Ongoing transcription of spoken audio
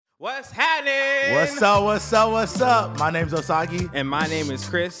What's happening? What's up, what's up, what's up? My name's Osagi. And my name is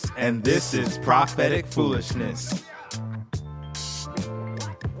Chris. And this is Prophetic Foolishness.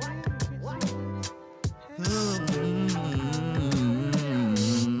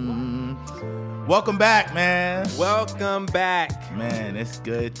 Welcome back, man. Welcome back. Man, it's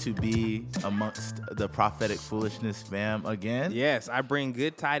good to be amongst the Prophetic Foolishness fam again. Yes, I bring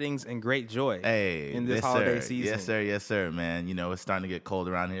good tidings and great joy in this holiday season. Yes, sir, man. You know, it's starting to get cold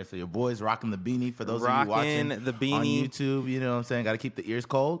around here, so your boy's rocking the beanie. For those of you Rocking watching the beanie on YouTube, you know what I'm saying? Got to keep the ears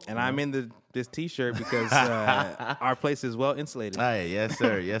cold. And I'm in this T-shirt because our place is well insulated. Hey, yes,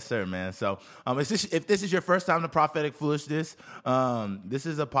 sir, man. So, if this is your first time to Prophetic Foolishness, this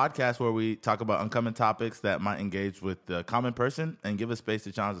is a podcast where we talk about uncommon topics that might engage with the common person and give us space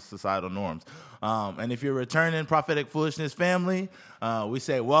to challenge the societal norms. And if you're returning Prophetic Foolishness family, we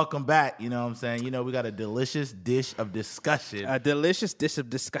say welcome back. You know what I'm saying? You know, we got a delicious dish of discussion. A delicious dish of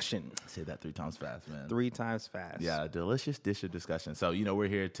discussion. Say that 3 times fast, man. 3 times fast. Yeah, a delicious dish of discussion. So, you know, we're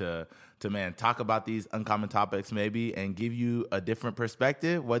here to talk about these uncommon topics maybe and give you a different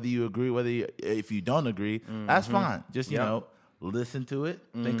perspective, whether you agree, if you don't agree, that's fine. Just, you know, listen to it,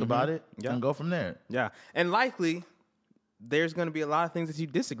 think about it, and go from there. Yeah. And likely there's going to be a lot of things that you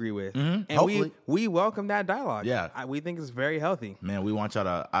disagree with. And Hopefully. we welcome that dialogue. Yeah. We think it's very healthy. Man, we want y'all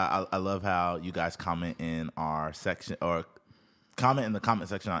to, I love how you guys comment in our section or comment in the comment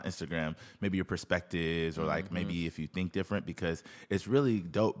section on Instagram, maybe your perspectives or like maybe if you think different, because it's really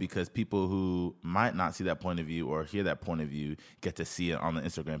dope because people who might not see that point of view or hear that point of view get to see it on the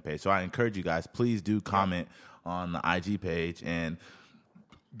Instagram page. So I encourage you guys, please do comment on the IG page and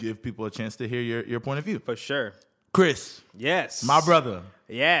give people a chance to hear your point of view. For sure. Chris. Yes. My brother.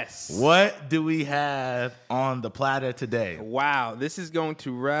 Yes. What do we have on the platter today? Wow. This is going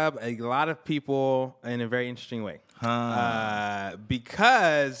to rub a lot of people in a very interesting way.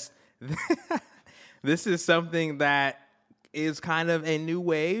 Because this is something that is kind of a new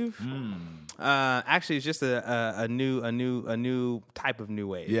wave. Actually, it's just a new type of new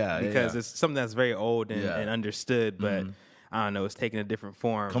wave. Yeah, because it's something that's very old and understood, but I don't know, it's taking a different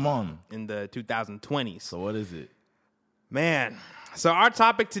form. Come on. In the 2020s. So what is it? Man, so our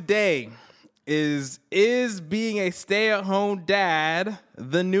topic today is being a stay-at-home dad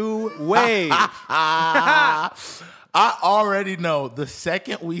the new wave? I already know the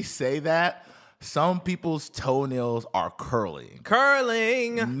second we say that, some people's toenails are curling.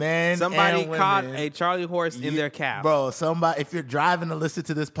 Men Somebody and caught women. a Charlie horse in their calf. Bro, if you're driving to listen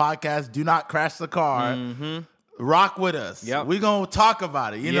to this podcast, do not crash the car. Rock with us. Yep. We're going to talk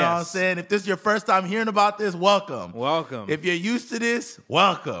about it. You know what I'm saying? If this is your first time hearing about this, welcome. If you're used to this,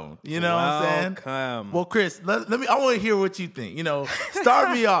 welcome. You know what I'm saying? Well, Chris, I want to hear what you think. You know, start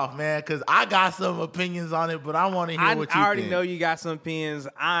me off, man, because I got some opinions on it, but I want to hear what you think. I already know you got some opinions.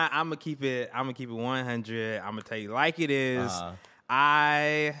 I'm going to keep it 100. I'm going to tell you like it is.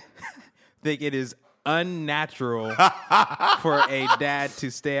 I think it is unnatural for a dad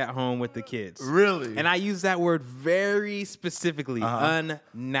to stay at home with the kids. Really? And I use that word very specifically,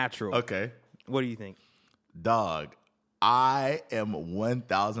 unnatural. Okay. What do you think? Dog, I am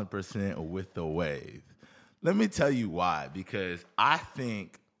 1,000% with the wave. Let me tell you why. Because staying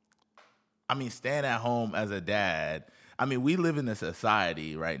at home as a dad, we live in a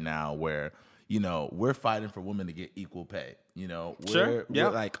society right now where, you know, we're fighting for women to get equal pay. You know, we're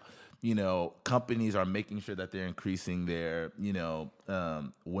like, you know, companies are making sure that they're increasing their, you know,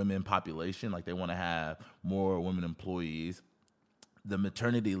 women population. Like they want to have more women employees. The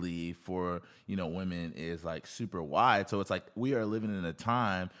maternity leave for, you know, women is like super wide. So it's like we are living in a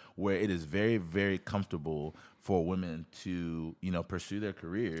time where it is very, very comfortable for women to, you know, pursue their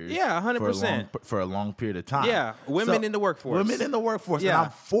careers. Yeah, 100%. For a long period of time. Yeah, women in the workforce. Women in the workforce. Yeah. And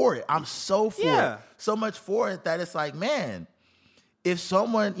I'm for it. I'm so for it. So much for it that it's like, man, if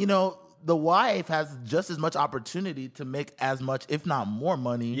someone, you know, the wife has just as much opportunity to make as much, if not more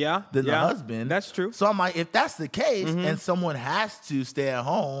money than the husband. That's true. So I'm like, if that's the case and someone has to stay at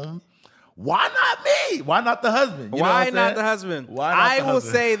home, why not me? Why not the husband? Why not the husband? I will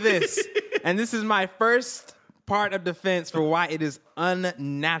say this, and this is my first part of defense for why it is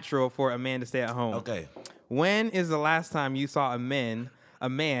unnatural for a man to stay at home. Okay. When is the last time you saw a man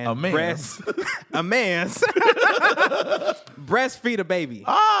breastfeed a baby?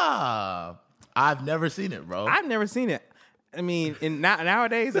 I've never seen it, bro. I've never seen it. I mean,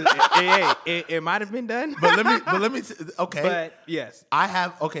 nowadays, it might have been done. But let me. Okay. But yes, I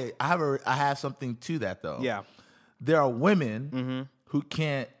have something to that though. Yeah. There are women who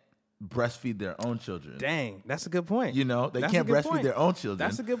can't breastfeed their own children. Dang, that's a good point. You know, they can't breastfeed their own children.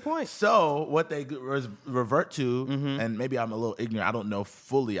 That's a good point. So what they revert to, and maybe I'm a little ignorant, I don't know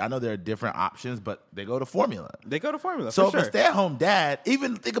fully. I know there are different options, but they go to formula. So if a stay-at-home dad,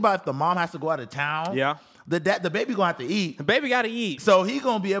 even think about if the mom has to go out of town. Yeah. The baby gonna have to eat. The baby got to eat. So he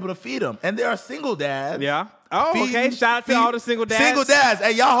gonna be able to feed them. And there are single dads. Yeah. Oh, okay. Shout out to all the single dads. Single dads.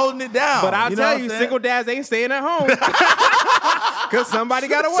 Hey, y'all holding it down. But I'll tell you, single dads ain't staying at home. Because somebody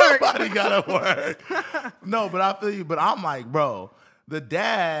got to work. Somebody got to work. No, but I feel you. But I'm like, bro, the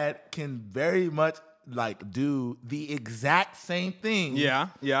dad can very much like do the exact same thing.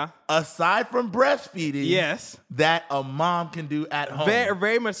 Yeah. Aside from breastfeeding. Yes. That a mom can do at home. Very,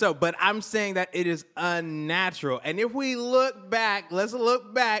 very much so. But I'm saying that it is unnatural. And if we look back, let's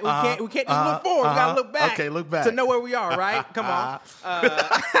look back. We can't just look forward. We gotta look back. Okay, look back to know where we are. Right? Come on.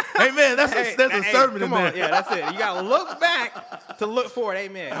 Hey man, that's a sermon in there. Yeah, that's it. You gotta look back to look forward.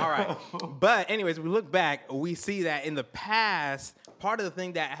 Amen. All right. But anyways, we look back. We see that in the past, part of the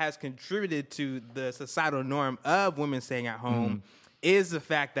thing that has contributed to the societal norm of women staying at home is the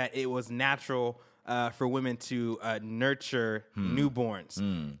fact that it was natural for women to nurture newborns.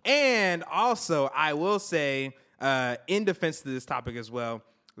 And also, I will say, in defense to this topic as well,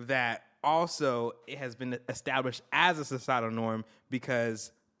 that also it has been established as a societal norm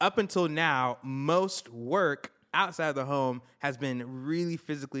because up until now, most work outside of the home has been really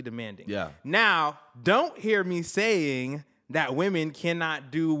physically demanding. Yeah. Now, don't hear me saying that women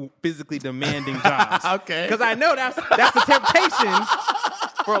cannot do physically demanding jobs. Okay. Because I know that's the temptation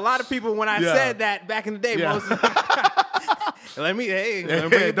for a lot of people when I said that back in the day. Yeah. Let me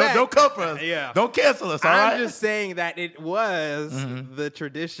bring it back. Don't come for us. Yeah. Don't cancel us, all right? I'm just saying that it was the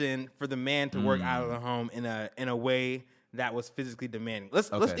tradition for the man to work out of the home in a way that was physically demanding.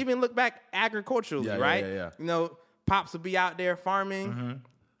 Let's even look back agriculturally, right? Yeah. You know, pops would be out there farming.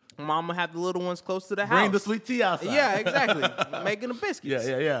 Mama have the little ones close to the house. Bring the sweet tea outside. Yeah, exactly. Making the biscuits.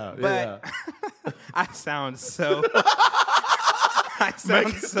 Yeah. But I sound so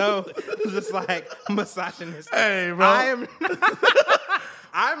just like misogynistic. Hey, bro. I am.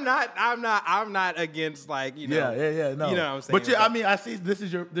 I'm not against like you know. Yeah. No. You know what I'm saying? But I mean, I see this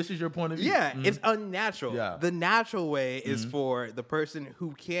is your point of view. Yeah, it's unnatural. Yeah. The natural way is for the person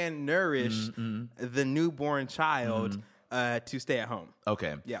who can nourish the newborn child to stay at home.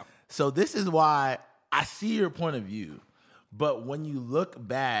 Okay. Yeah. So this is why I see your point of view, but when you look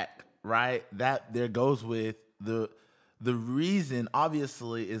back, right, that there goes with the reason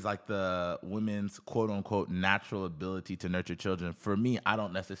obviously is like the women's quote unquote natural ability to nurture children. For me, I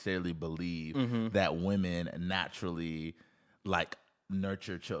don't necessarily believe that women naturally like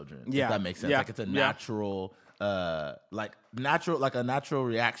nurture children. Yeah. If that makes sense. Yeah. Like it's a natural a natural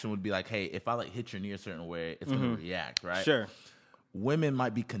reaction would be like, hey, if I like hit your knee a certain way, it's gonna react, right? Sure. Women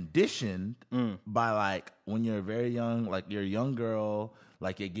might be conditioned by like when you're very young, like you're a young girl,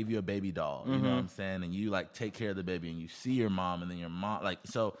 like they give you a baby doll, you know what I'm saying? And you like take care of the baby and you see your mom and then your mom, like,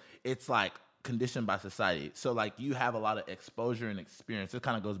 so it's like conditioned by society. So like you have a lot of exposure and experience. It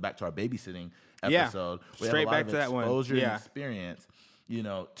kind of goes back to our babysitting episode. Yeah. Straight back to that one. Exposure and experience, you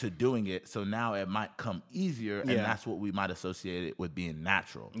know, to doing it. So now it might come easier and that's what we might associate it with being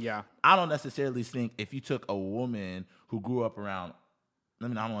natural. Yeah. I don't necessarily think if you took a woman who grew up around, I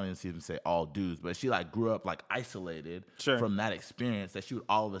mean, I don't want to even say all dudes, but she like grew up like isolated from that experience, that she would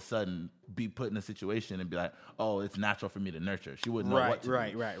all of a sudden be put in a situation and be like, oh, it's natural for me to nurture. She wouldn't know what to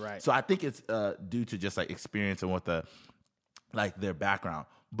do. Right. So I think it's due to just like experience and what their background.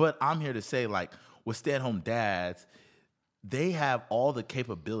 But I'm here to say, like, with stay-at-home dads, they have all the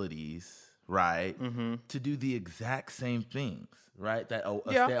capabilities, right, to do the exact same things, right, that a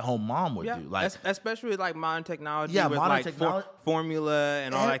stay-at-home mom would do. Like, especially with like modern technology, with modern like technology, formula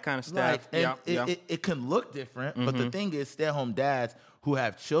and all that kind of stuff. It can look different, but the thing is, stay-at-home dads who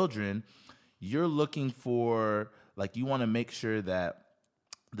have children, you're looking for, like, you want to make sure that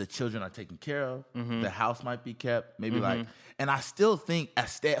the children are taken care of, the house might be kept, maybe like, and I still think a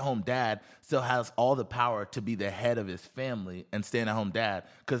stay-at-home dad still has all the power to be the head of his family and staying-at-home dad,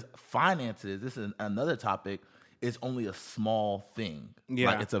 because finances, this is another topic, is only a small thing.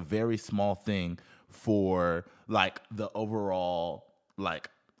 Yeah. Like, it's a very small thing for, like, the overall, like,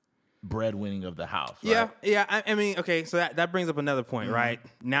 breadwinning of the house. Right? Yeah. I mean, okay, so that brings up another point, right?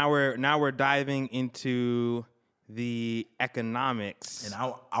 Now we're diving into the economics. And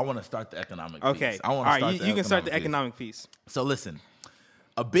I want to start the economic piece. I want to start the you can start the economic piece. So listen,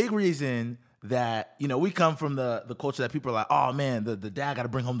 a big reason that, you know, we come from the culture that people are like, oh man, the dad got to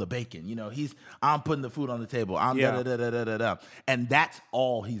bring home the bacon. You know, I'm putting the food on the table. I'm da-da-da-da-da-da. And that's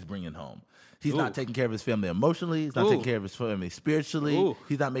all he's bringing home. He's not taking care of his family emotionally. He's not taking care of his family spiritually.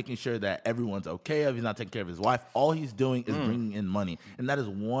 He's not making sure that everyone's okay. He's not taking care of his wife. All he's doing is bringing in money. And that is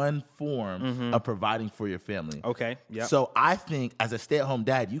one form of providing for your family. Okay. Yeah. So I think as a stay-at-home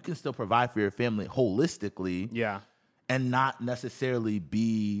dad, you can still provide for your family holistically. Yeah. And not necessarily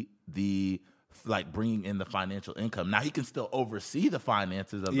be the like bringing in the financial income. Now he can still oversee the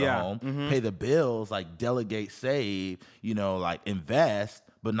finances of the home, pay the bills, like delegate, save, you know, like invest,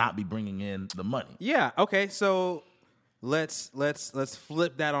 but not be bringing in the money. Yeah. Okay. So let's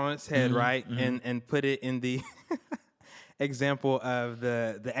flip that on its head, right? And put it in the example of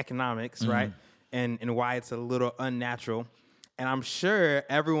the economics, right? And why it's a little unnatural. And I'm sure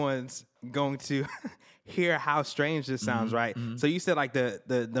everyone's going to hear how strange this sounds, right? So you said like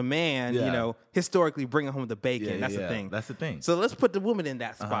the man, you know, historically bringing home the bacon. That's the thing. That's the thing. So let's put the woman in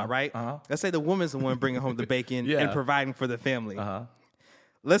that spot, right? Let's say the woman's the one bringing home the bacon and providing for the family.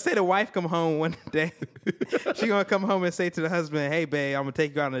 Let's say the wife come home one day. She gonna come home and say to the husband, "Hey, babe, I'm gonna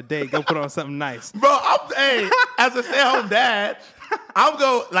take you on a date. Go put on something nice." Bro, as a stay-at-home dad, I'm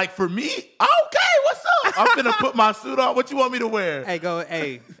go like for me. Okay, what's up? I'm finna put my suit on. What you want me to wear?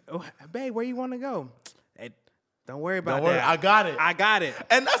 Hey, babe, where you want to go? Hey, don't worry about that. I got it.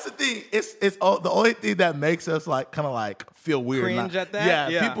 And that's the thing. It's the only thing that makes us like kind of like feel weird. Cringe at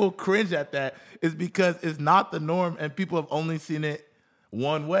that? Yeah, people cringe at that is because it's not the norm and people have only seen it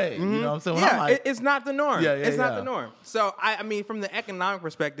one way. You know what I'm saying? Yeah, like, it's not the norm. It's not the yeah. norm. So I mean, from the economic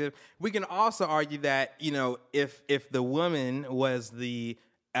perspective, we can also argue that, you know, if the woman was the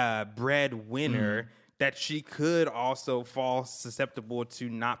breadwinner, that she could also fall susceptible to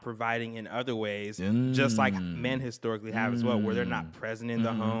not providing in other ways, just like men historically have as well, where they're not present in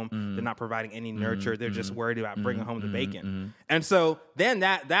the home, they're not providing any nurture, they're just worried about bringing home the bacon. And so then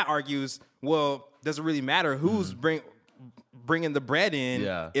that argues, well, does it really matter who's bringing the bread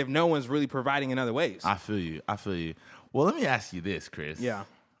in if no one's really providing in other ways? I feel you. Well, let me ask you this, Chris. Yeah.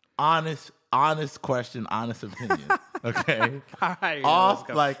 Honest question, honest opinion. Okay. All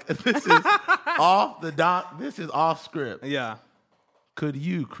right, this is off the dot. This is off script. Yeah. Could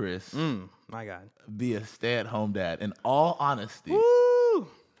you, Chris, My God, be a stay-at-home dad? In all honesty. Woo!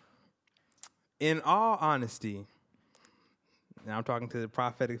 In all honesty, now I'm talking to the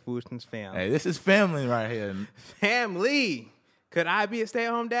Prophetic Foolishness family. Hey, this is family right here. Family. Could I be a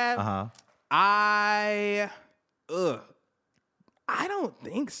stay-at-home dad? I don't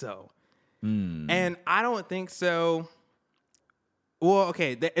think so. And I don't think so. Well,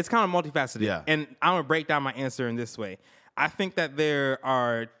 okay, it's kind of multifaceted. Yeah. And I'm going to break down my answer in this way. I think that there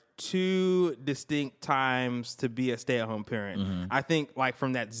are two distinct times to be a stay-at-home parent. I think like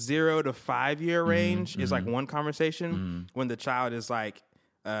from that 0 to 5 year range is like one conversation when the child is like,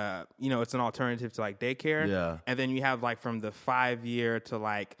 you know, it's an alternative to like daycare. Yeah. And then you have like from the 5 year to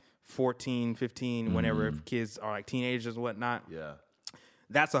like 14, 15, whenever kids are like teenagers and whatnot. Yeah.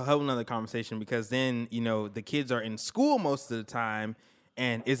 That's a whole nother conversation because then, you know, the kids are in school most of the time,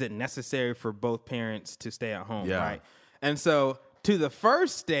 and is it necessary for both parents to stay at home, right? And so to the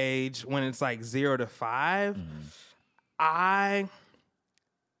first stage, when it's like 0 to 5, I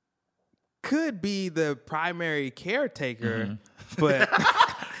could be the primary caretaker, but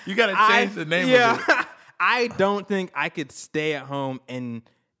you got to change the name of it. I don't think I could stay at home and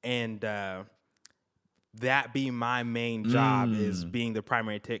that be my main job is being the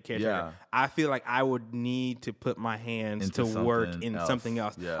primary caretaker. Yeah. I feel like I would need to put my hands Into to work something in else. something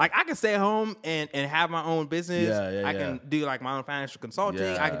else. Yeah. Like I can stay at home and have my own business. I Yeah. can do like my own financial consulting.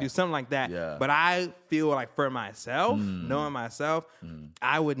 Yeah. I can do something like that. Yeah. But I feel like for myself, knowing myself,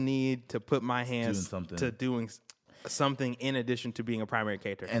 I would need to put my hands to doing something in addition to being a primary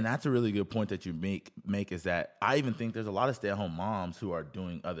caretaker. And that's a really good point that you make is that I even think there's a lot of stay-at-home moms who are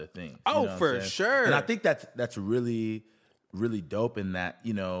doing other things. Oh, you know for sure. And I think that's really, really dope in that,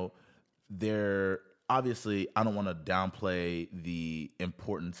 you know, they're obviously, I don't want to downplay the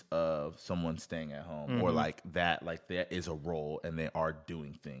importance of someone staying at home or like that there is a role and they are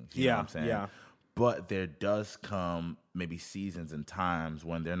doing things. You know what I'm saying? Yeah. But there does come maybe seasons and times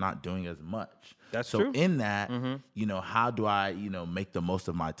when they're not doing as much. That's so true. in that, you know, how do I, you know, make the most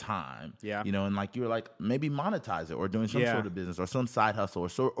of my time? Yeah. You know, and like you're like maybe monetize it or doing some sort of business or some side hustle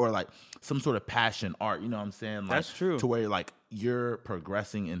or like some sort of passion art. You know what I'm saying? Like, That's true. To where like you're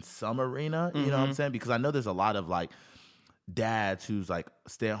progressing in some arena. You know what I'm saying? Because I know there's a lot of like dads who's like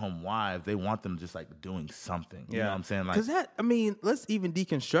stay-at-home wives, they want them just like doing something. You know what I'm saying? Like, because that, I mean, let's even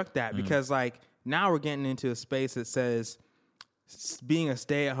deconstruct that because like now we're getting into a space that says being a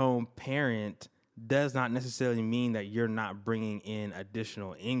stay-at-home parent does not necessarily mean that you're not bringing in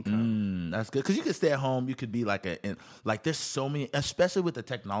additional income. That's good because you could stay at home. You could be like there's so many, especially with the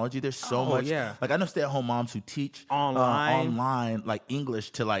technology. There's so much. Yeah. Like I know stay-at-home moms who teach online like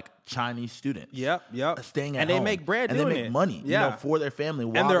English to like Chinese students. Yep. Staying at home. And they make bread and doing they make it. money, Yeah. for their family.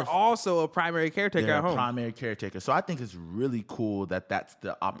 And they're also a primary caretaker at home. Primary caretaker. So I think it's really cool that that's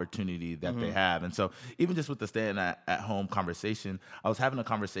the opportunity that they have. And so even just with the staying at home conversation, I was having a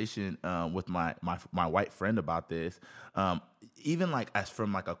conversation with my white friend about this. Even like as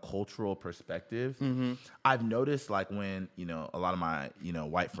from like a cultural perspective, I've noticed like when, a lot of my,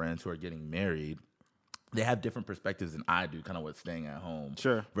 white friends who are getting married, they have different perspectives than I do, kind of with staying at home.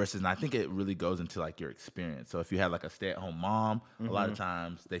 Sure. Versus, and I think it really goes into like your experience. So if you have like a stay-at-home mom, a lot of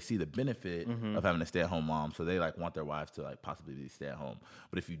times they see the benefit of having a stay-at-home mom, so they like want their wives to like possibly be stay-at-home.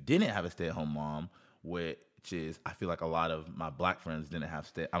 But if you didn't have a stay-at-home mom, which is, I feel like a lot of my black friends didn't have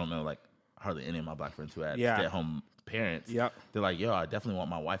I don't know, like hardly any of my black friends who had stay-at-home parents. Yep. They're like, yo, I definitely want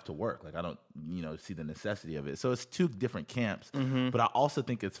my wife to work. Like I don't, see the necessity of it. So it's two different camps. But I also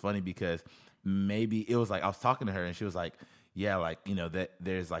think it's funny because maybe it was like I was talking to her and she was like, yeah, like, that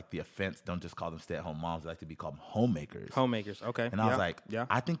there's like the offense, don't just call them stay-at-home moms, they like to be called homemakers. Homemakers, okay. And I was like,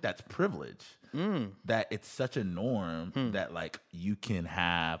 I think that's privilege. That it's such a norm that like you can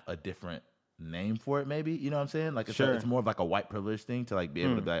have a different name for it, maybe, you know what I'm saying? Like it's more of like a white privilege thing to like be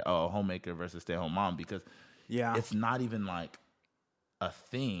able to be like, oh, homemaker versus stay-at-home mom, because it's not even like a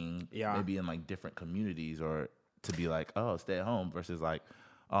thing maybe in like different communities, or to be like, oh, stay at home versus like,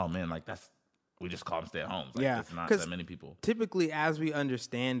 oh man, like we just call them stay at home. Like, it's not that many people. Typically, as we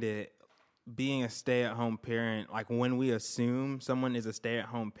understand it, being a stay-at-home parent, like when we assume someone is a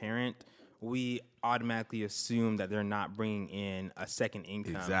stay-at-home parent, we automatically assume that they're not bringing in a second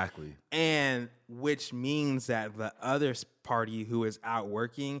income. Exactly. And which means that the other party who is out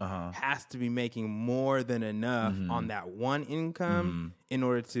working has to be making more than enough on that one income in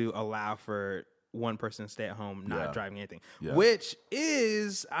order to allow for one person to stay at home, not driving anything. Yeah. Which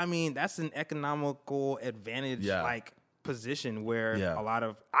is, I mean, that's an economical advantage, like position where a lot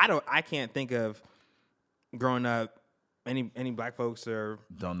of, I can't think of growing up any black folks or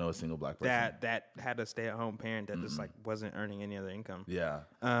don't know a single black person that had a stay at home parent that just like wasn't earning any other income. Yeah.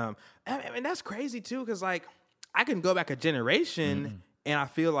 I mean, that's crazy too, because like I can go back a generation and I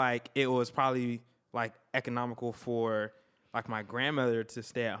feel like it was probably like economical for like my grandmother to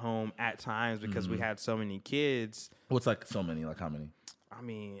stay at home at times because we had so many kids. What's like so many? Like how many? I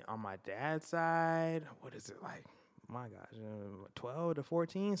mean, on my dad's side, what is it like? My gosh, 12 to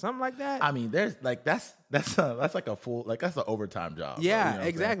 14, something like that. I mean, there's like that's like a full, like that's an overtime job. Yeah, you know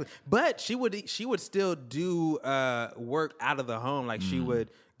exactly. But she would still do work out of the home. Like she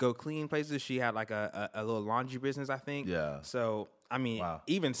would go clean places. She had like a little laundry business, I think. Yeah. So I mean,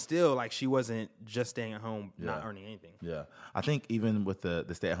 even still, like she wasn't just staying at home, not earning anything. Yeah, I think even with the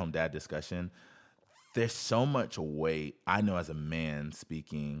stay-at-home dad discussion, there's so much weight. I know as a man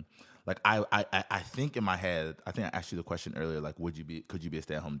speaking. Like I think in my head, I think I asked you the question earlier, like could you be a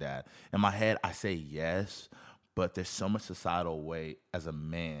stay-at-home dad? In my head, I say yes, but there's so much societal weight as a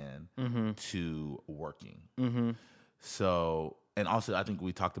man to working. So, and also I think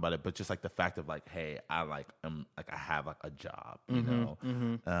we talked about it, but just like the fact of like, hey, I have like a job, you know?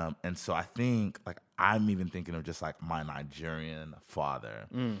 And so I think like I'm even thinking of just like my Nigerian father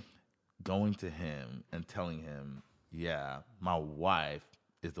going to him and telling him, yeah, my wife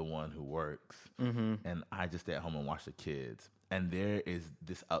is the one who works, and I just stay at home and watch the kids. And there is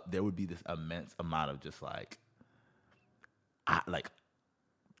this, there would be this immense amount of just like, I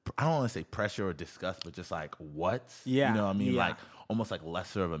don't want to say pressure or disgust, but just like what? Yeah, you know what I mean? Like almost like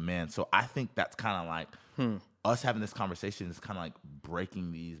lesser of a man. So I think that's kind of like us having this conversation is kind of like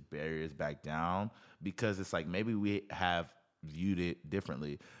breaking these barriers back down, because it's like maybe we have viewed it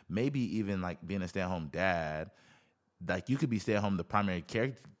differently. Maybe even like being a stay-at-home dad. Like you could be stay at home, the primary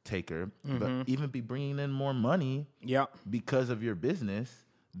caretaker, but even be bringing in more money because of your business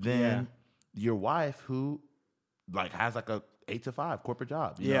than your wife who like has like a 8 to 5 corporate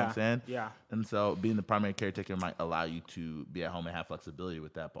job. You know what I'm saying? Yeah. And so being the primary caretaker might allow you to be at home and have flexibility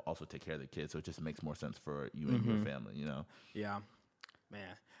with that, but also take care of the kids. So it just makes more sense for you and your family, you know? Yeah.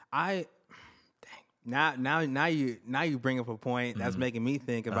 Man, now you bring up a point that's making me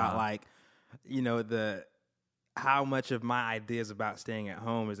think about like, you know, how much of my ideas about staying at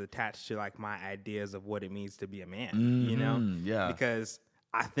home is attached to like my ideas of what it means to be a man, you know? Yeah. Because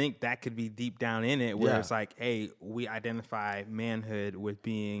I think that could be deep down in it where it's like, hey, we identify manhood with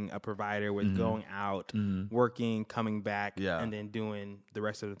being a provider, with going out, working, coming back, and then doing the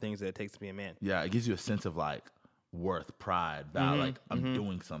rest of the things that it takes to be a man. Yeah, it gives you a sense of like worth, pride, value, like I'm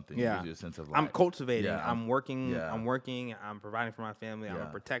doing something. It gives you a sense of like, I'm cultivating. Yeah, I'm working. I'm working. I'm providing for my family. I'm a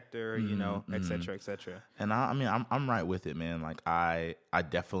protector. You know, et cetera, et cetera. And I mean, I'm right with it, man. Like I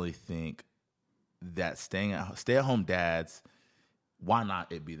definitely think that stay at home dads, why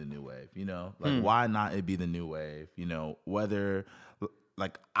not it be the new wave? You know, like why not it be the new wave? You know, whether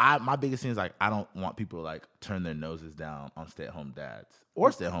like my biggest thing is like I don't want people to like turn their noses down on stay at home dads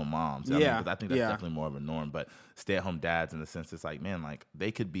or stay at home moms. I mean, 'cause I think that's definitely more of a norm. But stay at home dads in the sense it's like, man, like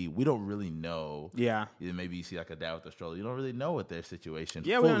they could be. We don't really know. Yeah. Maybe you see like a dad with a stroller. You don't really know what their situation.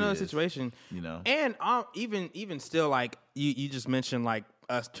 Yeah, we don't know the situation. You know, and even still, like you just mentioned, like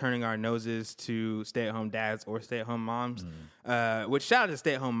us turning our noses to stay-at-home dads or stay-at-home moms. Which shout out to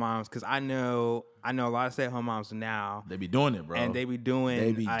stay-at-home moms because I know a lot of stay-at-home moms now. They be doing it, bro, and they be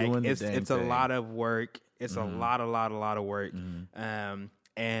doing. It's a lot of work. It's a lot of work.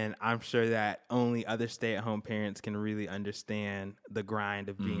 And I'm sure that only other stay-at-home parents can really understand the grind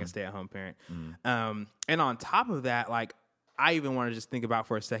of being a stay-at-home parent. And on top of that, like I even want to just think about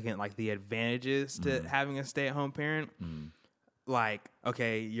for a second, like the advantages to having a stay-at-home parent. Like,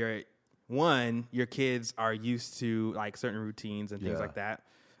 okay, your kids are used to like certain routines and things like that.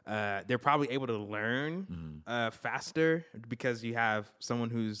 They're probably able to learn faster because you have someone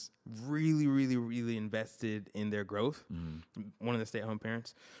who's really, really, really invested in their growth. One of the stay-at-home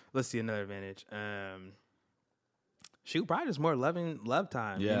parents. Let's see another advantage. Probably just more love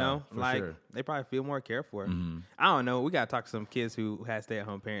time, you know? Like, they probably feel more cared for. I don't know. We got to talk to some kids who had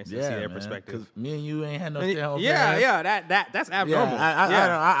stay-at-home parents and see their perspective. Because me and you ain't had no stay-at-home parents. Yeah, that's abnormal.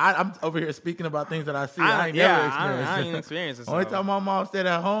 I'm over here speaking about things that I see. I ain't never experienced. I ain't experienced it. Only time my mom stayed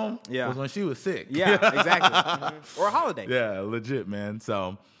at home was when she was sick. Yeah, exactly. Or a holiday. Yeah, legit, man.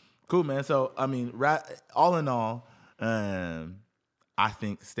 So, cool, man. So, I mean, all in all, I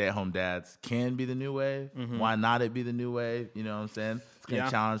think stay-at-home dads can be the new wave. Why not it be the new wave? You know what I'm saying? It's going to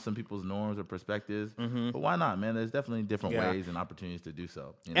challenge some people's norms or perspectives. But why not, man? There's definitely different ways and opportunities to do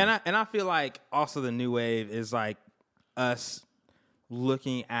so. You know? And I feel like also the new wave is like us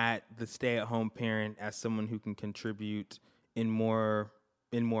looking at the stay-at-home parent as someone who can contribute in more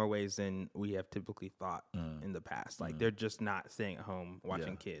ways than we have typically thought in the past. Like they're just not staying at home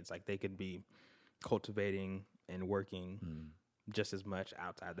watching kids. Like they could be cultivating and working just as much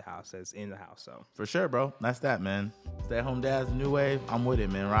outside the house as in the house. So for sure, bro. That's that, man. Stay at home dad's new wave. I'm with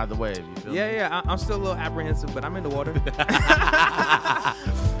it, man. Ride the wave. You feel me? Yeah. I'm still a little apprehensive, but I'm in the water.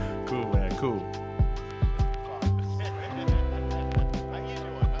 Cool, man. Cool.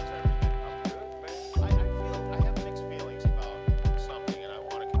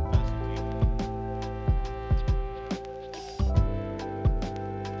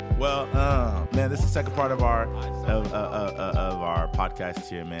 Well, man, this is the second part of our podcast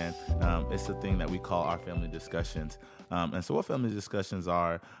here, man. It's the thing that we call our family discussions. And so what family discussions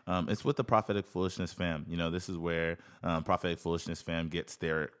are, it's with the Prophetic Foolishness fam. You know, this is where Prophetic Foolishness fam gets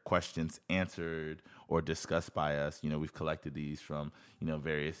their questions answered or discussed by us. You know, we've collected these from, you know,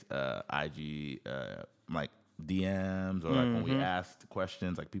 various IG like DMs or like when we asked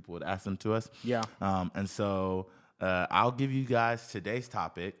questions, like people would ask them to us. Yeah. And so I'll give you guys today's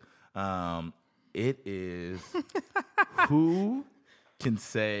topic. It is who can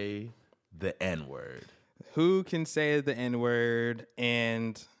say the N-word? Who can say the N-word?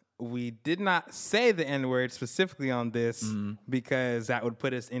 And we did not say the N-word specifically on this because that would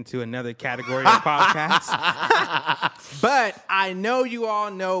put us into another category of podcast. But I know you all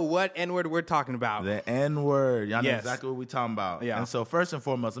know what N-word we're talking about. The N-word. Y'all know exactly what we're talking about. Yeah. And so first and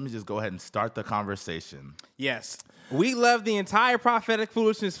foremost, let me just go ahead and start the conversation. Yes. We love the entire Prophetic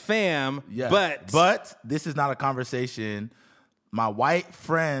Foolishness fam, but this is not a conversation. My white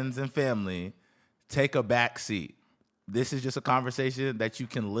friends and family take a back seat. This is just a conversation that you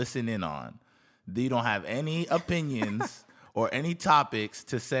can listen in on. You don't have any opinions or any topics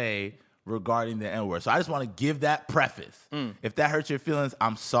to say regarding the N-word. So I just want to give that preface. If that hurts your feelings,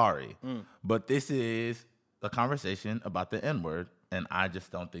 I'm sorry. But this is a conversation about the N-word, and I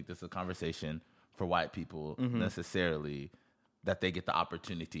just don't think this is a conversation for white people necessarily that they get the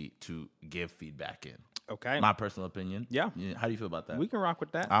opportunity to give feedback in. Okay. My personal opinion. Yeah. How do you feel about that? We can rock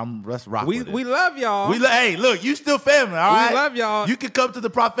with that. Let's rock with it. We love y'all. Hey, look, you still family, all right? We love y'all. You can come to the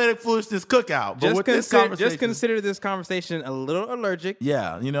Prophetic Foolishness cookout. But just consider this conversation a little allergic.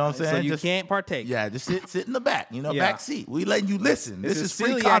 Yeah, you know what I'm saying? So you can't partake. Yeah, just sit in the back, back seat. We letting you listen. This is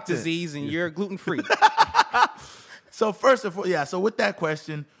free celiac content. disease and you're gluten-free. So first of all, so with that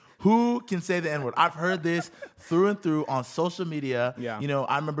question, Who can say the N-word? I've heard this through and through on social media. Yeah. You know,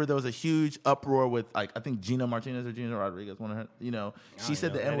 I remember there was a huge uproar with, like, I think Gina Martinez or Gina Rodriguez, one of her, you know, she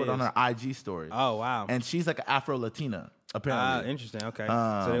said the N-word on her IG story. Oh, wow. And she's like an Afro-Latina, apparently. Interesting. Okay.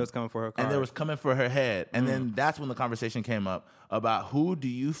 So they was coming for her car. And they was coming for her head. And then that's when the conversation came up about who do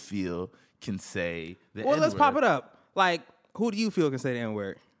you feel can say the N-word. Well, let's pop it up. Like, who do you feel can say the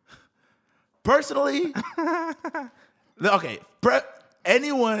N-word? Personally, okay,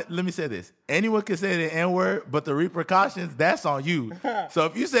 anyone, let me say this. Anyone can say the N-word, but the repercussions, that's on you. So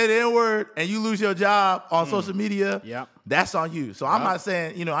if you say the N-word and you lose your job on social media, that's on you. So I'm not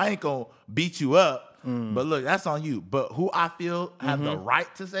saying, you know, I ain't going to beat you up, but look, that's on you. But who I feel have the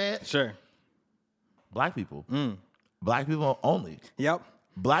right to say it? Sure. Black people. Black people only. Yep.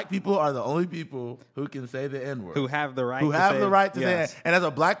 Black people are the only people who can say the N-word. Who have the right to say it. And as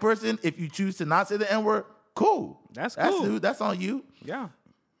a black person, if you choose to not say the N-word, cool. That's cool. That's on you. Yeah.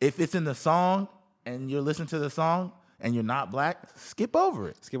 If it's in the song and you're listening to the song and you're not black, skip over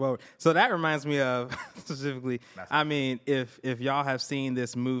it. So that reminds me of specifically, I mean, if y'all have seen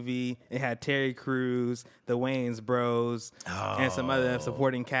this movie, it had Terry Crews, the Wayans Bros, and some other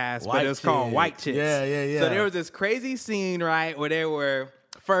supporting cast, but it was called White Chicks. Yeah. So there was this crazy scene, right, where they were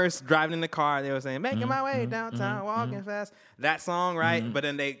first driving in the car, they were saying, making my way downtown, walking fast. That song, right? But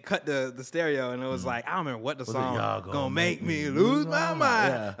then they cut the stereo, and it was like, I don't remember what the song, gonna make me lose my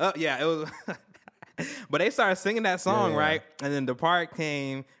mind. It was... But they started singing that song, right? And then the part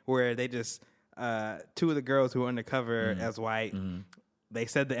came where they just, two of the girls who were undercover as white, they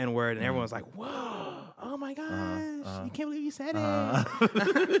said the N-word, and everyone was like, whoa, oh my gosh, you can't believe you said it.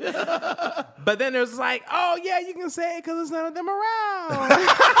 But then there's like, oh yeah, you can say it because there's none of them around.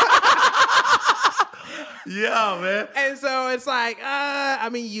 Yeah, man. And so it's like, I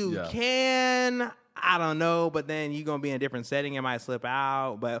mean, you can... I don't know, but then you're going to be in a different setting. It might slip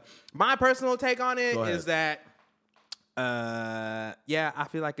out. But my personal take on it is that, I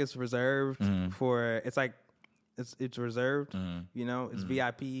feel like it's reserved for, it's like, it's reserved, you know, it's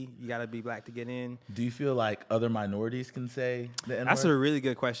VIP. You got to be black to get in. Do you feel like other minorities can say the N-word? That's a really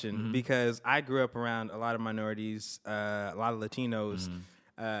good question because I grew up around a lot of minorities, a lot of Latinos.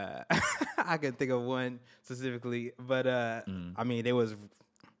 I can think of one specifically, but I mean, they was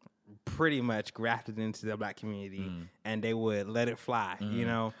pretty much grafted into the black community, and they would let it fly. You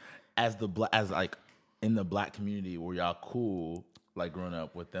know, as like in the black community, were y'all cool? Like growing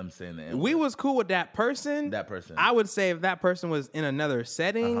up with them saying the N-word? We was cool with that person. I would say if that person was in another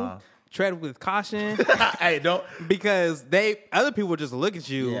setting, tread with caution. Hey, don't, because other people just look at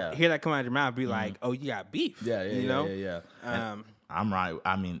you, hear that come out of your mouth, be like, "Oh, you got beef." Yeah. I'm right.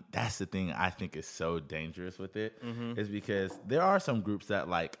 I mean, that's the thing I think is so dangerous with it, is because there are some groups that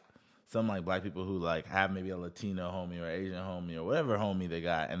like. Some like black people who like have maybe a Latino homie or Asian homie or whatever homie they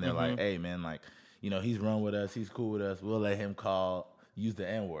got, and they're like, "Hey man, like, you know, he's run with us, he's cool with us. We'll let him use the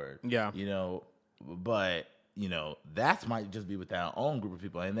N-word." Yeah, you know, but you know that might just be with their own group of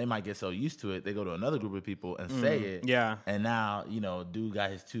people, and they might get so used to it they go to another group of people and say it. Yeah, and now you know, dude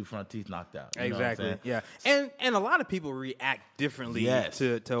got his 2 front teeth knocked out. Exactly. Yeah, and a lot of people react differently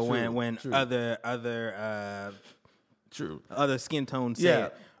to when other skin tones say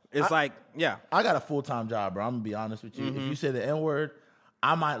it. It's I got a full-time job, bro. I'm going to be honest with you. If you say the N-word,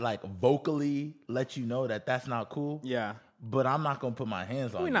 I might like vocally let you know that that's not cool. Yeah. But I'm not going to put my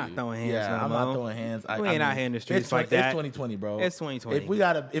hands on you. We're not throwing hands. Yeah, I'm not throwing hands. We ain't out here in the streets like that. It's 2020, bro. It's 2020.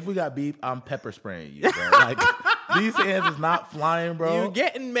 If we got beef, I'm pepper spraying you, bro. Like, these hands is not flying, bro. You're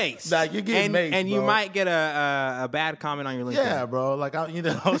getting maced. Like, you're getting maced, and bro. you might get a bad comment on your LinkedIn. Yeah, bro. Like,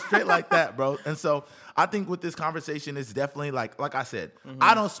 straight like that, bro. And so I think with this conversation, it's definitely like I said,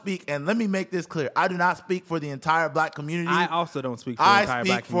 I don't speak, and let me make this clear. I do not speak for the entire black community. I also don't speak for the entire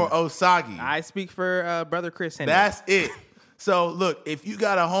black community. I speak for Osagi. I speak for Brother Chris Henry. That's it. So, look, if you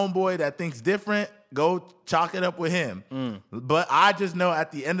got a homeboy that thinks different, go chalk it up with him. But I just know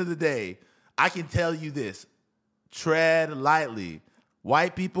at the end of the day, I can tell you this. Tread lightly.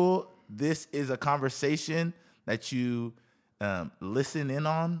 White people, this is a conversation that you listen in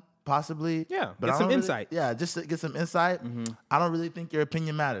on, possibly. Yeah, but get some insight. Yeah, just to get some insight. I don't really think your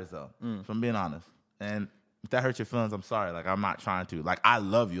opinion matters, though, if I'm being honest. And if that hurts your feelings, I'm sorry. Like, I'm not trying to. Like, I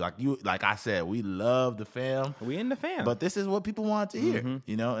love you. Like I said, we love the fam. We in the fam. But this is what people want to hear,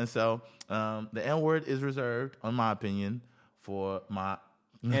 you know? And so the N-word is reserved, in my opinion, for my...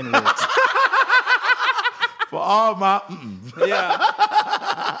 N-words. For all my...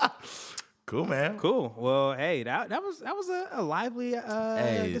 Yeah. Cool, man. Cool. Well, hey, that was a lively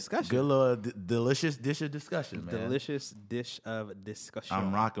discussion. Good little delicious dish of discussion, man. Delicious dish of discussion.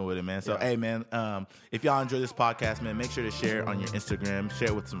 I'm rocking with it, man. So, hey, man, if y'all enjoy this podcast, man, make sure to share it on your Instagram. Share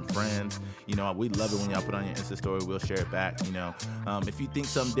it with some friends. You know, we love it when y'all put on your Insta story. We'll share it back. You know, if you think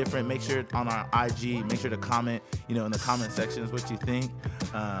something different, make sure on our IG, make sure to comment, you know, in the comment sections what you think.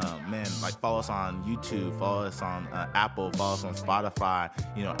 Man, like follow us on YouTube, follow us on Apple, follow us on Spotify,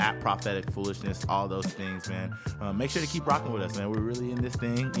 you know, at Prophetic Foolishness, all those things, man. Make sure to keep rocking with us, man. We're really in this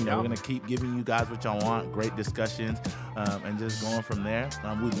thing. You know, we're going to keep giving you guys what y'all want, great discussions, and just going from there.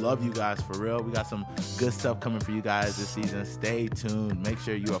 We love you guys for real. We got some good stuff coming for you guys this season. Stay tuned. Make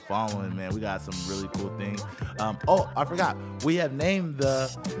sure you are following, man. We got some really cool things. I forgot. We have named the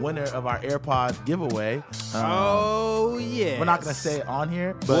winner of our AirPod giveaway. Oh, yeah. We're not going to say it on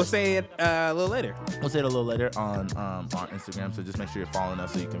here, but we'll say it a little later. We'll say it a little later on Instagram. So just make sure you're following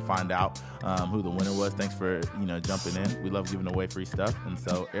us so you can find out who the winner was. Thanks for jumping in. We love giving away free stuff, and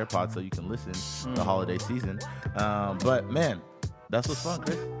so AirPods so you can listen the holiday season. But man, that's what's fun,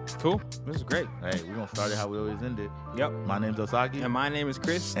 Chris. Cool. This is great. Hey, we're gonna start it how we always end it. Yep. My name's Osagi, and my name is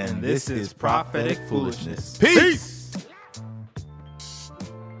Chris, and this is Prophetic Foolishness. Peace.